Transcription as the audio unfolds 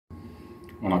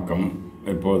வணக்கம்.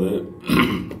 இப்போது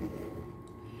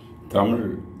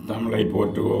தமிழை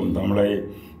போற்றுவோம், தமிழை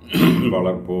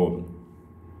வளர்ப்போம்,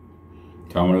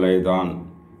 தமிழை தான்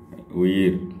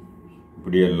உயிர்,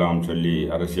 இப்படியெல்லாம் சொல்லி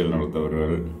அரசியல்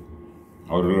நடத்தவர்கள்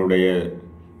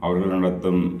அவர்கள்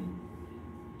நடத்தும்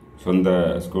சொந்த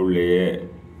ஸ்கூல்லேயே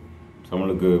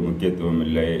தமிழுக்கு முக்கியத்துவம்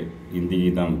இல்லை, ஹிந்திக்கு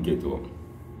தான் முக்கியத்துவம்.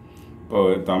 இப்போ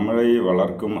தமிழை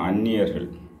வளர்க்கும் அந்நியர்கள்,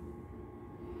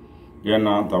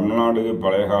 ஏன்னா தமிழ்நாடு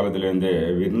பழைய காலத்திலேருந்தே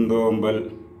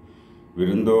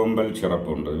விருந்தோம்பல் சிறப்பு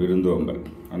உண்டு. விருந்தோம்பல்,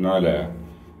 அதனால்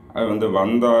அது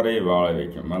வந்தாரை வாழ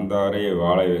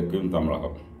வைக்கும்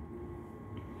தமிழகம்.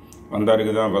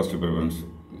 வந்தாருக்கு தான் ஃபஸ்ட்டு ப்ரிஃபரன்ஸ்,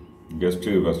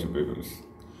 கெஸ்ட்டுக்கு ஃபஸ்ட்டு ப்ரிஃபரன்ஸ்.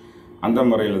 அந்த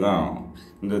முறையில் தான்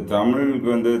இந்த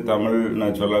தமிழுக்கு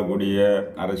தமிழ்னு சொல்லக்கூடிய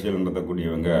அரசியல்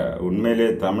நடத்தக்கூடியவங்க உண்மையிலே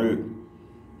தமிழ்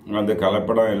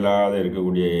கலப்படம் இல்லாத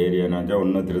இருக்கக்கூடிய ஏரியானாச்சா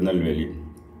ஒன்று திருநெல்வேலி,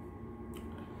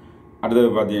 அடுத்தது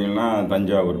பார்த்திங்கன்னா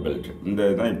தஞ்சாவூர் பெல்ட். இந்த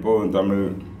இதுதான் இப்போது தமிழ்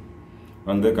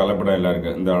கலப்படம் எல்லாம்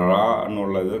இருக்குது. இந்த ழான்னு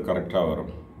உள்ளது கரெக்டாக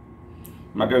வரும்.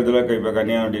 மற்ற இடத்துல இப்போ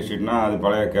கன்னியாகுமரி டிஸ்ட்ரிக்ட்னா அது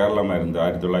பழைய கேரளமாக இருந்து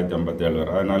 1957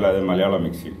 வரை, அதனால் அது மலையாளம்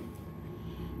மிக்சி.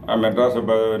 மெட்ராஸை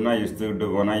பார்த்தீங்கன்னா இஸ்துக்கிட்டு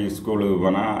போனால் ஸ்கூலுக்கு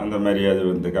போனால் அந்த மாதிரி அது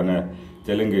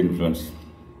தெலுங்கு இன்ஃப்ளூயன்ஸ்.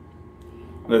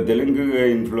 அந்த தெலுங்கு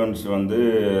இன்ஃப்ளூயன்ஸ்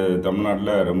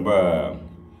தமிழ்நாட்டில் ரொம்ப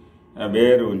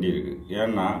வேறு ஒன்றி இருக்குது.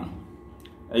 ஏன்னா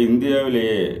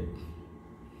இந்தியாவிலேயே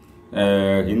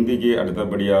ஹிந்திக்கு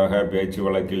அடுத்தபடியாக பேச்சு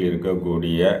வழக்கில்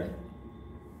இருக்கக்கூடிய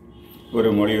ஒரு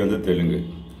மொழி தெலுங்கு.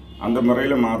 அந்த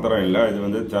முறையில் மாத்திரம் இல்லை,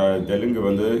 இது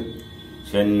தெலுங்கு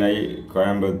சென்னை,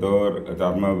 கோயம்புத்தூர்,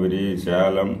 தர்மபுரி,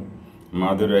 சேலம்,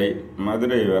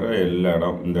 மதுரை வர எல்லா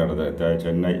இடம், இந்த இடத்த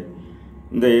சென்னை,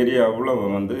 இந்த ஏரியா அவ்வளோ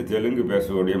தெலுங்கு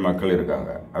பேசக்கூடிய மக்கள்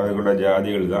இருக்காங்க. அதுக்குள்ள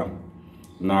ஜாதிகள் தான்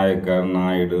நாயக்கர்,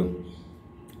 நாயுடு,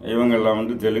 இவங்கெல்லாம்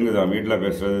தெலுங்கு தான், வீட்டில்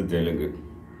பேசுகிறது தெலுங்கு.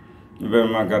 இப்போ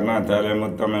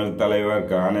முத்தமிழ் தலைவர்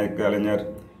கலைஞர்,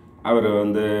 அவர்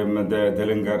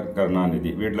தெலுங்கர்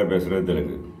கருணாநிதி, வீட்டில் பேசுகிறது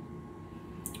தெலுங்கு.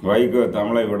 வைகோ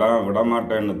தமிழை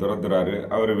விடமாட்டேன்னு துரத்துறாரு,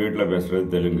 அவர் வீட்டில் பேசுகிறது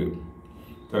தெலுங்கு.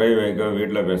 துரை வைகோ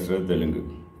வீட்டில் பேசுகிறது தெலுங்கு.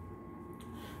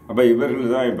 அப்போ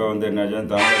இவர்கள் தான் இப்போ என்னாச்சு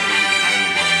தமிழை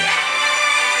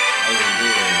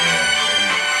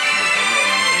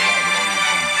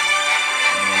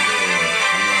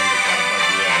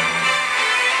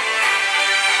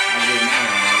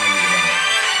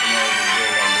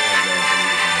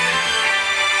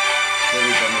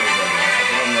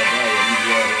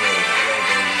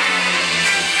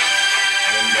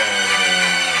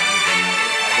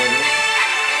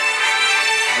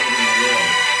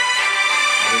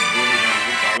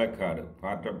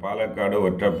பாலக்காடு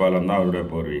ஒற்றைப்பாலம் தான் அவருடைய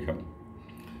பூர்வீகம்.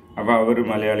 அப்போ அவர்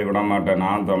மலையாளி விடமாட்டேன்,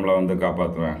 நான் தமிழை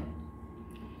காப்பாற்றுவேன்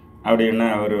அப்படின்னு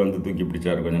அவர் தூக்கி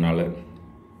பிடிச்சார் கொஞ்ச நாள்.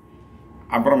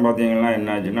 அப்புறம் பார்த்தீங்கன்னா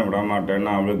என்னாச்சுன்னா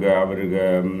விடமாட்டேன்னா அவருக்கு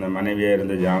மனைவியாக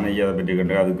இருந்த ஜானகி அதை பற்றி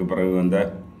கேட்டு, அதுக்கு பிறகு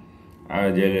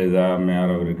ஜெயலலிதா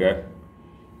அம்மையார் அவருக்கு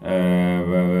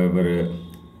ஒரு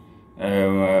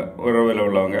உறவில்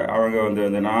உள்ளவங்க,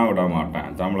 அவங்க நான் விட மாட்டேன்,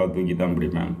 தமிழை தூக்கி தான்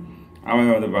பிடிப்பேன்.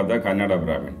 அவங்க பார்த்தா கன்னட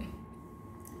பிராமின்.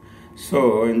 ஸோ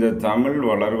இந்த தமிழ்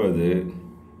வளர்வது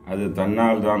அது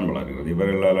தன்னால் தான் வளர்கிறது,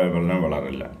 இவர்களால்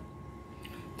வளரல.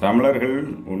 தமிழர்கள்,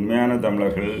 உண்மையான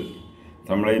தமிழர்கள்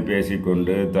தமிழை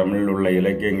பேசிக்கொண்டு தமிழில் உள்ள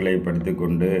இலக்கியங்களை படித்து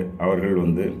கொண்டு அவர்கள்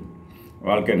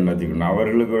வாழ்க்கை நடத்திக்கொண்டு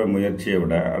அவர்களுக்கு முயற்சியை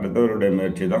விட அடுத்தவருடைய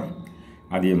முயற்சி தான்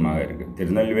அதிகமாக இருக்குது.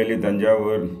 திருநெல்வேலி,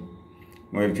 தஞ்சாவூர்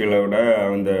முயற்சிகளை விட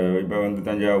இப்போ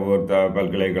தஞ்சாவூர்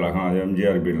பல்கலைக்கழகம் அது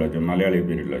எம்ஜிஆர் பீரியடில் வச்சது, மலையாளி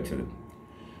பீரியடில் வச்சது.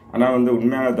 ஆனால்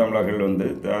உண்மையான தமிழர்கள்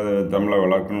தமிழை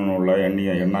வளர்க்கணும்னு உள்ள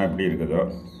எண்ணம் எப்படி இருக்குதோ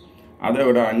அதை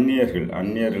விட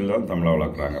அந்நியர்கள் தான் தமிழை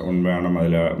வளர்க்குறாங்க. உண்மையான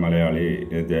மலையாளி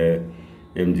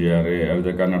எம்ஜிஆர்,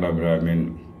 அடுத்த கன்னட பிராமின்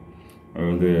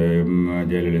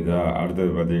ஜெயலலிதா,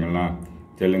 அடுத்தது பார்த்திங்கன்னா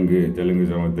தெலுங்கு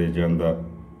சமூகத்தை சேர்ந்த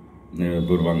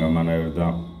பூர்வாங்கமான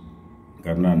தான்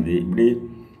கருணாநிதி, இப்படி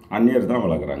அந்நியர் தான்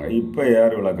வளர்க்குறாங்க. இப்போ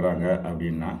யார் வளர்க்குறாங்க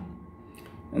அப்படின்னா,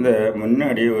 இந்த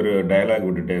முன்னாடி ஒரு டயலாக்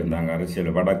விட்டுட்டே இருந்தாங்க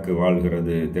அரசியல், வடக்கு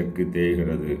வாழ்கிறது தெற்கு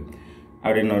தேய்கிறது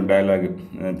அப்படின்னு ஒரு டயலாக்,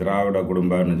 திராவிட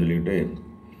குடும்பம்னு சொல்லிட்டு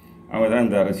அவங்க தான்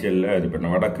இந்த அரசியலில் இது பண்ண,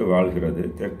 வடக்கு வாழ்கிறது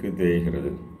தெற்கு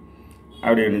தேய்கிறது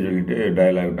அப்படின்னு சொல்லிட்டு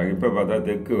டயலாக் விட்டாங்க. இப்போ பார்த்தா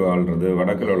தெற்கு வாழ்கிறது,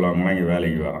 வடக்கில் உள்ளவங்களாம் இங்கே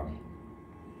வேலைக்கு வரான்.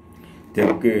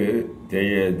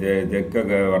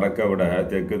 வடக்கை விட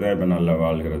தெற்கு தான் இப்போ நல்லா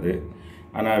வாழ்கிறது.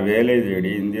 ஆனால் வேலை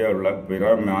தேடி இந்தியாவில் உள்ள பிற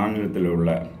மாநிலத்தில் உள்ள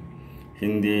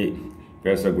ஹிந்தி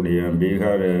பேசக்கூடிய,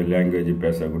 பீகார் லாங்குவேஜ்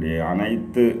பேசக்கூடிய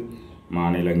அனைத்து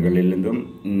மாநிலங்களிலிருந்தும்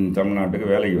தமிழ்நாட்டுக்கு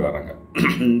வேலைக்கு வராங்க.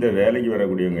 இந்த வேலைக்கு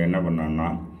வரக்கூடியவங்க என்ன பண்ணாங்கன்னா,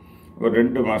 ஒரு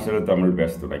 2 மாதத்தில் தமிழ்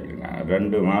பேச தொடங்கிடுங்க.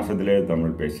 2 மாதத்துலேயே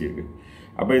தமிழ் பேசியிருக்கு.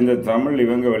 அப்போ இந்த தமிழ்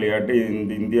இவங்க விளையாட்டு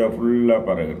இந்த இந்தியா ஃபுல்லாக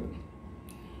பரகுது.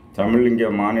 தமிழ் இங்கே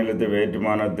மாநிலத்து வேற்று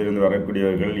மாநிலத்திலிருந்து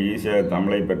வரக்கூடியவர்கள் ஈஸியாக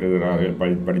தமிழை பற்றுகிறார்கள்.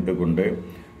 படித்து கொண்டு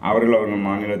அவர்கள்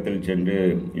மாநிலத்தில் சென்று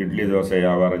இட்லி தோசை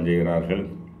வியாபாரம் செய்கிறார்கள்.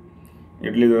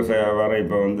 இட்லி தோசை வியாபாரம்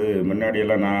இப்போ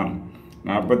முன்னாடியெல்லாம் நான்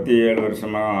 47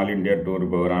 வருஷமாக ஆல் இண்டியா டூர்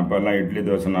போகிறேன். அப்போல்லாம் இட்லி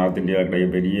தோசை நார்த் இந்தியாவில்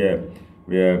கிடையாது, பெரிய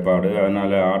பாடு.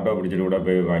 அதனால் ஆட்டோ பிடிச்சிட்டு கூட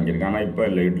போய் வாங்கியிருக்கேன். ஆனால் இப்போ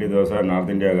இல்லை, இட்லி தோசை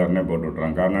நார்த் இந்தியாக்காரனே போட்டு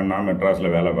விட்றான். காரணம் நான்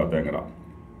மெட்ராஸில் வேலை பார்த்தேங்கிறான்.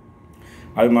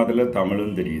 அது மாதிரி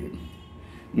தமிழும் தெரியுது.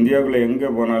 இந்தியாவுக்குள்ளே எங்கே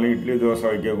போனாலும் இட்லி தோசை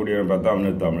வைக்கக்கூடியவன் பார்த்தா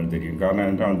அவனுக்கு தமிழ் தெரியும். காரணம்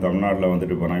என்ன, அவன் தமிழ்நாட்டில்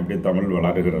வந்துட்டு போனான். இப்படி தமிழ்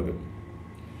வளருகிறது,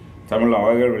 தமிழ்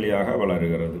அவர்கள் வழியாக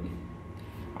வளருகிறது.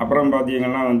 அப்புறம்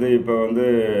பார்த்தீங்கன்னா இப்போ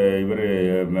இவர்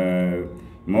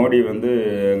மோடி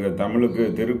எங்கள் தமிழுக்கு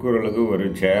திருக்குறளுக்கு ஒரு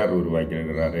சேர்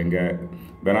உருவாக்கியிருக்கிறார். எங்கள்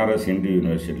பனாரஸ் இந்து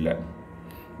யூனிவர்சிட்டியில்.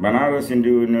 பனாரஸ்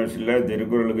இந்து யூனிவர்சிட்டியில்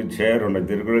திருக்குறளுக்கு சேர் உண்டு.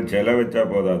 திருக்குறள் சிலை வச்சா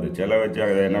போதாது, சிலை வச்சா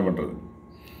அதை என்ன பண்ணுறது,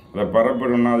 அதை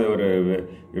பரப்பணும்னா அது ஒரு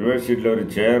யூனிவர்சிட்டியில் ஒரு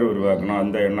சேர் உருவாக்கணும்.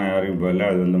 அந்த எண்ணம் யாருக்கும் போகல,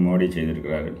 அது மோடி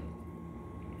செய்திருக்கிறாரு.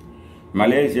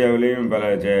 மலேசியாவிலேயும் பல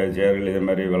சேர்கள் இது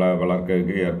மாதிரி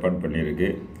வளர்க்கறதுக்கு ஏற்பாடு பண்ணியிருக்கு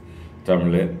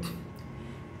தமிழ்.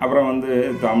 அப்புறம்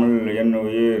தமிழ் என்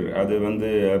உயிர், அது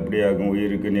அப்படியாகும்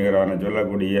உயிருக்கு நிகரான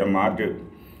சொல்லக்கூடிய மாற்று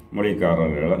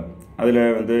மொழிக்காரர்கள். அதில்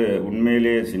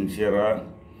உண்மையிலேயே சின்சியராக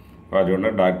பார்த்தோன்னா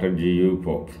doctor G U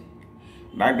Pope.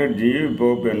 Doctor G U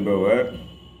Pope என்பவர்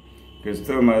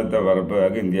கிறிஸ்தவ மதத்தை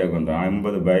வரப்பதாக இந்தியாவுக்கு வந்தார்.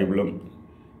 50 பைபிளும்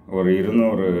ஒரு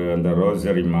 200 அந்த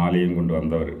ரோசரி மாலையும் கொண்டு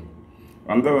வந்தவர்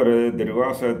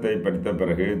திருவாசகத்தை படித்த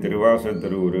பிறகு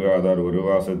திருவாசகத்திரு உருகாதார்,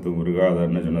 உருவாசத்து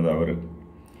உருகாதார்னு சொன்னது அவர்.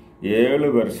 7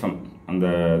 வருஷம் அந்த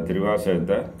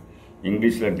திருவாசகத்தை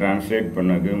இங்கிலீஷில் டிரான்ஸ்லேட்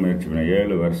பண்ணதுக்கு முயற்சி பண்ணி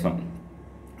 7 வருஷம்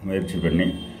முயற்சி பண்ணி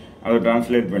அதை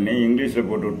டிரான்ஸ்லேட் பண்ணி இங்கிலீஷில்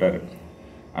போட்டு விட்டார்.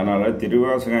 அதனால்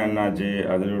திருவாசகம் என்னாச்சு,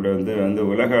 அதனுடைய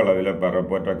உலக அளவில்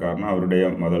பரப்பற்ற காரணம் அவருடைய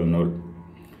முதல் நூல்.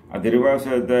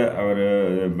 திருவாசகத்தை அவர்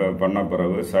பண்ண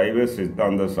பிறகு சைவ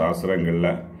சித்தாந்த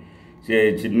சாஸ்திரங்களில்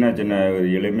சின்ன சின்ன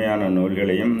எளிமையான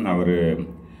நூல்களையும் அவர்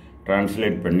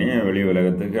டிரான்ஸ்லேட் பண்ணி வெளி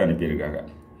உலகத்துக்கு அனுப்பியிருக்காங்க.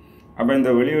 அப்போ இந்த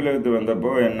வெளி உலகத்துக்கு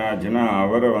வந்தப்போ என்ன ஆச்சுன்னா,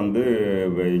 அவரை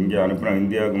இங்கே அனுப்பின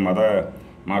இந்தியாவுக்கு மத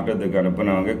மாற்றத்துக்கு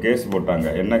அனுப்பினவங்க கேஸ் போட்டாங்க.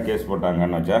 என்ன கேஸ்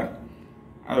போட்டாங்கன்னு வச்சா,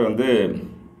 அது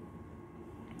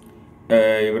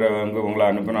இவரை உங்களை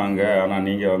அனுப்பினாங்க, ஆனால்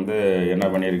நீங்கள் என்ன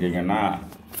பண்ணியிருக்கீங்கன்னா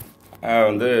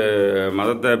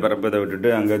மதத்தை பரப்பதை விட்டுட்டு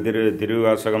அங்கே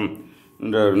திருவாசகம்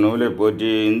என்ற நூலை போற்றி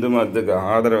இந்து மதத்துக்கு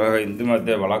ஆதரவாக இந்து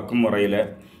மதத்தை வளர்க்கும் முறையில்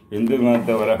இந்து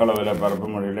மதத்தை உலகளவில்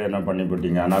பரப்பும் முறையில் என்ன பண்ணி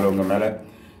போட்டீங்க, அதனால் உங்கள் மேலே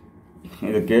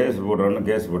இது கேஸ் போடுறோன்னு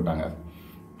கேஸ் போட்டாங்க.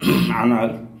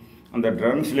 ஆனால் அந்த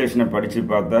டிரான்ஸ்லேஷனை படித்து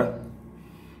பார்த்தா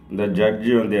இந்த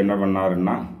ஜட்ஜி என்ன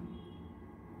பண்ணாருன்னா,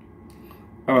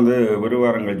 ஒரு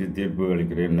வாரம் கழிச்சு தீர்ப்பு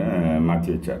அளிக்கிறேன்னு மாற்றி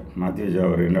வச்சார்.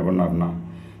 அவர் என்ன பண்ணார்னா,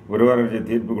 ஒரு வாரம் கழிச்சு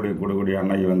தீர்ப்பு கொடுக்கக்கூடிய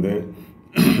அன்னைக்கு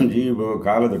ஜிபோ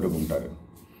காலை தொட்டு கும்பிட்டார்.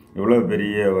 இவ்வளோ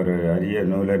பெரிய ஒரு அரிய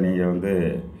நூலை நீங்கள்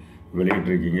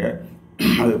வெளியிட்டிருக்கீங்க,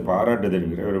 அது பாராட்டு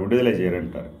தெரிவிக்கிற ஒரு விடுதலை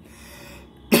செய்கிறேன்ட்டார்.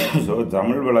 ஸோ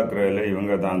தமிழ் வளர்க்குறதில்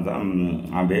இவங்க தான்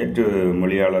வேற்று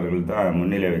மொழியாளர்கள் தான்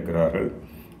முன்னிலை வைக்கிறார்கள்.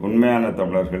 உண்மையான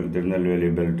தமிழர்கள் திருநெல்வேலி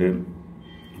பெல்ட்டு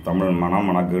தமிழ் மனம்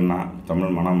மணக்குன்னா,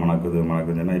 தமிழ் மனம்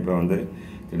மணக்குதுன்னா இப்போ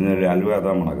திருநெல்வேலி அல்வா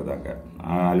தான் மணக்குதாங்க.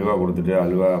 அல்வா கொடுத்துட்டு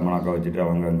அல்வா மணக்க வச்சுட்டு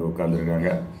அவங்க அங்கே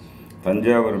உட்காந்துருக்காங்க.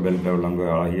 தஞ்சாவூர் பெல்ட்டில் உள்ளவங்க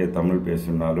அழகிய தமிழ்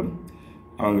பேசினாலும்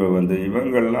அவங்க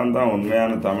இவங்கள்லாம் தான்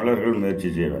உண்மையான தமிழர்கள் முயற்சி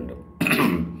செய்ய வேண்டும்.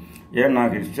 ஏன்னா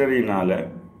ஹிஸ்டரினால்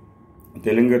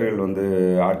தெலுங்கர்கள்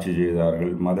ஆட்சி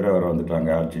செய்தார்கள். மதுரை வர வந்துட்டாங்க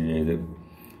ஆட்சி செய்து.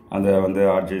 அந்த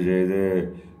ஆட்சி செய்து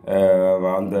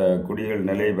அந்த குடிகள்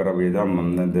நிலை பெறவை தான்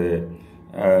இந்த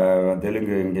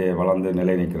தெலுங்கு இங்கே வளர்ந்து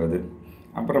நிலை நிற்கிறது.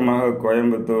 அப்புறமாக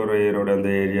கோயம்புத்தூர் ஈரோடு அந்த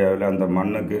ஏரியாவில் அந்த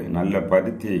மண்ணுக்கு நல்ல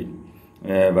பருத்தி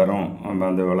வரும்,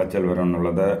 அந்த விளைச்சல் வரும்னு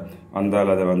உள்ளதை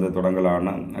வந்தால் அதை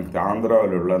தொடங்கலான்னு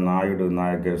ஆந்திராவில் உள்ள நாயுடு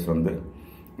நாயக்கர்ஸ்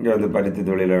இங்கே பருத்தி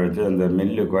தொழிலை வச்சு அந்த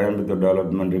மில்லு கோயம்புத்தூர்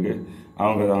டெவலப்மெண்ட்டுக்கு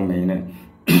அவங்க தான் மெயின்.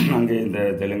 அங்கே இந்த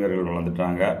தெலுங்கர்கள்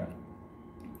வளர்ந்துட்டாங்க.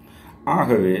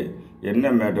 ஆகவே என்ன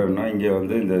மேட்டர்னா, இங்கே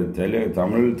இந்த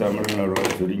தமிழ்ல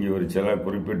சுருங்கி ஒரு சில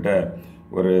குறிப்பிட்ட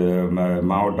ஒரு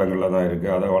மாவட்டங்களில் தான்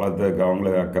இருக்குது. அதை வளர்த்ததுக்கு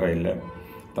அவங்களுக்கு அக்கறை இல்லை.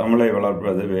 தமிழை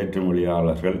வளர்ப்பது வேற்று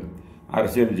மொழியாளர்கள்,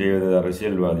 அரசியல் செய்வது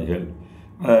அரசியல்வாதிகள்.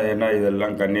 ஏன்னா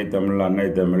இதெல்லாம் கன்னி தமிழ் அன்னை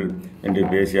தமிழ் என்று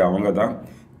பேசி அவங்க தான்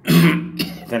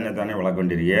தன்னைத்தானே வளர்க்க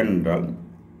வேண்டியது. ஏனென்றால்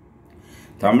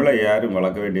தமிழை யாரும்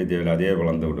வளர்க்க வேண்டிய தேவையில்லை, அதே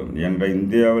வளர்ந்து விடும். என்ற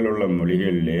இந்தியாவில் உள்ள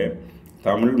மொழிகளிலே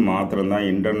தமிழ் மாத்திரம்தான்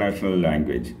இன்டர்நேஷ்னல்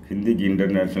லாங்குவேஜ். ஹிந்திக்கு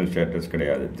இன்டர்நேஷ்னல் ஸ்டேட்டஸ்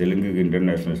கிடையாது, தெலுங்குக்கு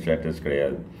இன்டர்நேஷ்னல் ஸ்டேட்டஸ்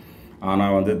கிடையாது.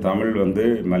 ஆனால் தமிழ்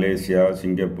மலேசியா,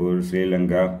 சிங்கப்பூர்,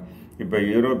 ஸ்ரீலங்கா, இப்போ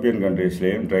யூரோப்பியன்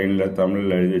கண்ட்ரீஸ்லேயும் ட்ரெயினில்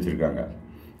தமிழில் எழுதி வச்சுருக்காங்க.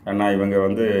 ஆனால் இவங்க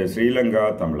ஸ்ரீலங்கா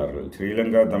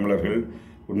தமிழர்கள்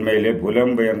உண்மையிலே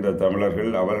புலம்பெயர்ந்த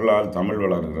தமிழர்கள் அவர்களால் தமிழ்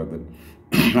வளர்கிறது.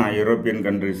 நான் யூரோப்பியன்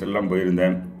கண்ட்ரிஸ் எல்லாம்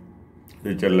போயிருந்தேன்.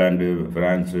 சுவிட்சர்லாந்து,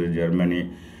 பிரான்ஸு, ஜெர்மனி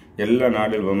எல்லா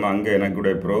நாடுகளும் அங்கே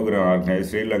எனக்குடைய ப்ரோக்ராம் ஆர்கனைஸ்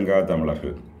ஸ்ரீலங்கா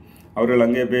தமிழர்கள். அவர்கள்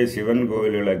அங்கே போய் சிவன்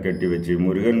கோவில்களை கட்டி வச்சு,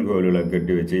 முருகன் கோவில்களை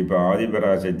கட்டி வச்சு, இப்போ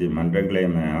ஆதிபராசக்தி மன்றங்களை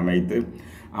அமைத்து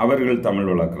அவர்கள் தமிழ்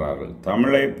வளர்க்குறார்கள்.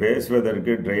 தமிழை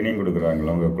பேசுவதற்கு ட்ரைனிங் கொடுக்குறாங்க.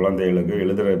 அவங்க குழந்தைகளுக்கு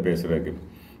எழுதுகிற பேசுகிறதுக்கு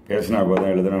பேசினா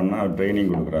போதும் எழுதுனோம்னா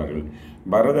ட்ரைனிங் கொடுக்குறார்கள்.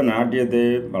 பரதநாட்டியத்தை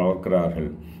வளர்க்கிறார்கள்.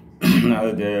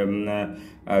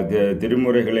 அது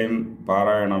திருமுறைகளையும்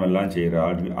பாராயணம் எல்லாம்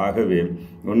செய்கிறார்கள். ஆகவே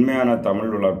உண்மையான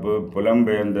தமிழ் வளர்ப்பு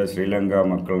புலம்பெயர்ந்த ஸ்ரீலங்கா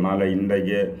மக்கள்னால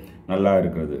இன்றைக்கு நல்லா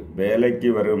இருக்கிறது. வேலைக்கு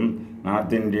வரும்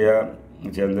நார்த் இந்தியா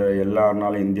சேர்ந்த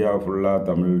எல்லாருனாலும் இந்தியா ஃபுல்லாக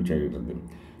தமிழ் செய்கிறது.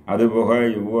 அதுபோக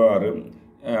இவ்வாறு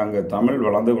அங்கே தமிழ்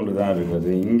வளர்ந்து கொண்டு தான்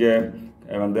இருக்கிறது. இங்கே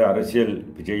அரசியல்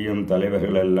செய்யும்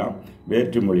தலைவர்கள் எல்லாம்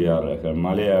வேற்று மொழியாளர்கள்,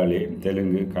 மலையாளி,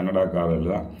 தெலுங்கு,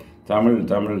 கன்னடக்காரர்கள் தான் தமிழ்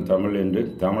தமிழ் தமிழ் என்று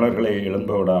தமிழர்களை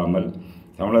எழும்ப விடாமல்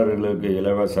தமிழர்களுக்கு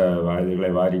இலவச இதுகளை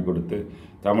வாரி கொடுத்து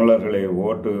தமிழர்களை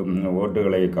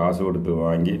ஓட்டுகளை காசு கொடுத்து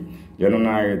வாங்கி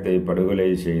ஜனநாயகத்தை படுகொலை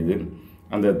செய்து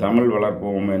அந்த தமிழ்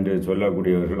வளர்ப்போம் என்று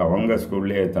சொல்லக்கூடியவர்கள் அவங்க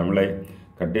ஸ்கூல்லேயே தமிழை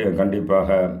கண்டிப்பாக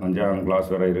 5ஆம்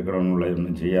கிளாஸ் வரை இருக்கிறவங்களை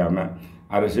செய்யாமல்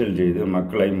அரசியல் செய்து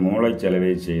மக்களை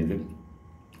மூளைச்செலவை செய்து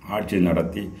ஆட்சி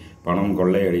நடத்தி பணம்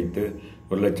கொள்ளையடித்து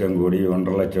 1 லட்சம் கோடி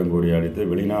 1.5 லட்சம் கோடி அடித்து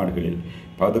வெளிநாடுகளில்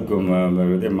பதுக்கும்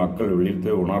மக்கள்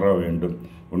விழித்து உணர வேண்டும்.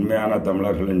 உண்மையான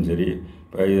தமிழர்களும் சரி,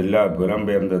 இப்போ எல்லா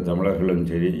புலம்பெயர்ந்த தமிழர்களும்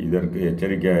சரி இதற்கு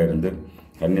எச்சரிக்கையாக இருந்து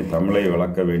தமிழை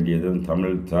வளர்க்க வேண்டியதும்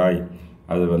தமிழ் தாய்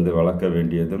அது வளர்க்க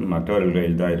வேண்டியதும்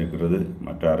மற்றவர்களில் தான் இருக்கிறது.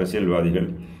 மற்ற அரசியல்வாதிகள்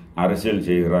அரசியல்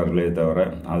செய்கிறார்களே தவிர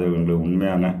அது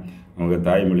உண்மையான அவங்க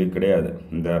தாய்மொழி கிடையாது.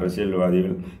 இந்த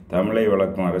அரசியல்வாதிகள் தமிழை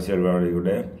வளர்க்கும்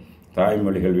அரசியல்வாதிகளுடைய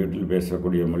தாய்மொழிகள் வீட்டில்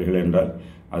பேசக்கூடிய மொழிகள் என்றால்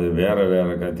அது வேறு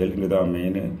தெலுங்கு தான்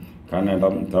மெயின்,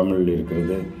 கன்னடம், தமிழ்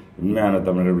இருக்கிறது. உண்மையான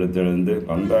தமிழர்களிடத்திலிருந்து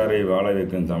வந்தாரை வாழ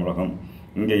வைக்கும் தமிழகம்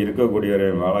இங்கே இருக்கக்கூடியவரை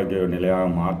வாழ நிலையாக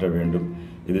மாற்ற வேண்டும்.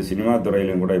 இது சினிமா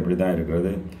துறையிலும் கூட இப்படி தான்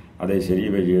இருக்கிறது. அதை சரி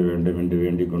செய்ய வேண்டும் என்று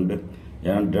வேண்டிக் கொண்டு,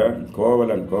 ஏனென்றால்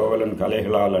கோவலன்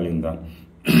கலைகளால் அழிந்தான்.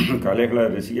 கலைகளை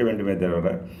ரசிக்க வேண்டுமே தவிர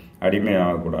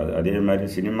அடிமையாகக்கூடாது. அதே மாதிரி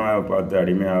சினிமாவை பார்த்து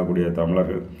அடிமையாகக்கூடிய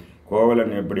தமிழர்கள்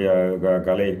கோவலன் எப்படி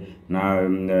கலை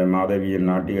மாதவியின்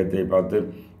நாட்டியத்தை பார்த்து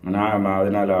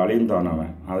அதனால் அழிந்தான்.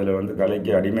 அவன் அதில்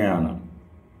கலைக்கு அடிமையானான்.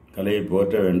 கலையை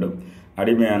போற்ற வேண்டும்,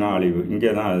 அடிமையான அழிவு.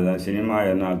 இங்கே தான் அதுதான் சினிமா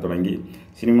என்ன தொடங்கி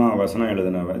சினிமா வசனம்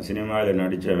எழுதினவன், சினிமாவில்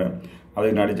நடித்தவன், அது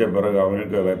நடித்த பிறகு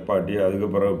அவனுக்கு வெப்பாட்டி, அதுக்கு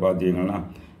பிறகு பார்த்தீங்கன்னா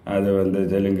அது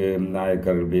தெலுங்கு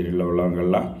நாயக்கர்கள் பீரியடில்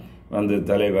உள்ளவங்கள்லாம்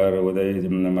தலைவர்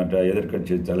மற்ற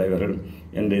எதிர்க்கட்சி தலைவர்கள்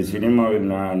என்று சினிமாவில்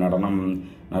நடனம்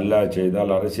நல்லா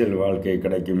செய்தால் அரசியல் வாழ்க்கை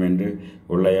கிடைக்கும் என்று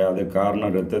அது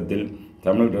காரணம்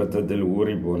தமிழ் ரத்தத்தில்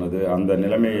ஊறி போனது. அந்த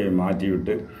நிலைமையை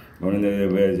மாற்றிவிட்டு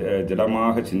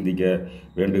திடமாக சிந்திக்க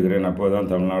வேண்டுகிறேன்.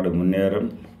 அப்போதான் தமிழ்நாடு முன்னேறும்.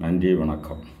 நன்றி,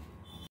 வணக்கம்.